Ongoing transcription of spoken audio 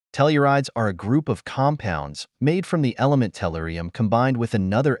Tellurides are a group of compounds made from the element tellurium combined with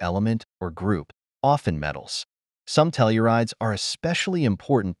another element or group, often metals. Some tellurides are especially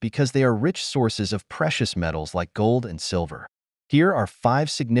important because they are rich sources of precious metals like gold and silver. Here are 5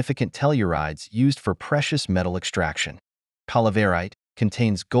 significant tellurides used for precious metal extraction. Palaverite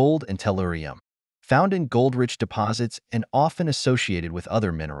contains gold and tellurium, found in gold-rich deposits and often associated with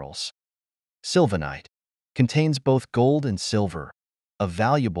other minerals. Sylvanite contains both gold and silver, a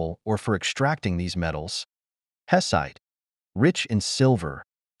valuable or for extracting these metals. Hessite, rich in silver,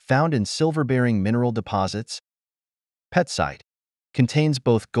 found in silver-bearing mineral deposits. Petsite contains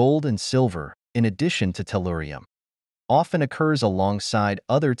both gold and silver in addition to tellurium. Often occurs alongside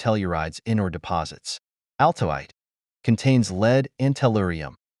other tellurides in ore deposits. Altoite contains lead and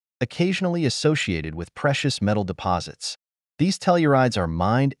tellurium, occasionally associated with precious metal deposits. These tellurides are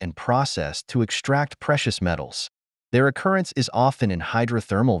mined and processed to extract precious metals. Their occurrence is often in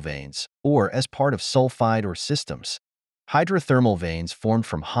hydrothermal veins or as part of sulfide ore systems. Hydrothermal veins formed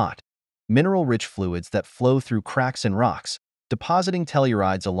from hot, mineral-rich fluids that flow through cracks in rocks, depositing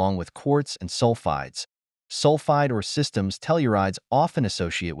tellurides along with quartz and sulfides. Sulfide ore systems tellurides often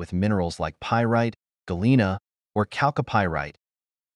associate with minerals like pyrite, galena, or chalcopyrite,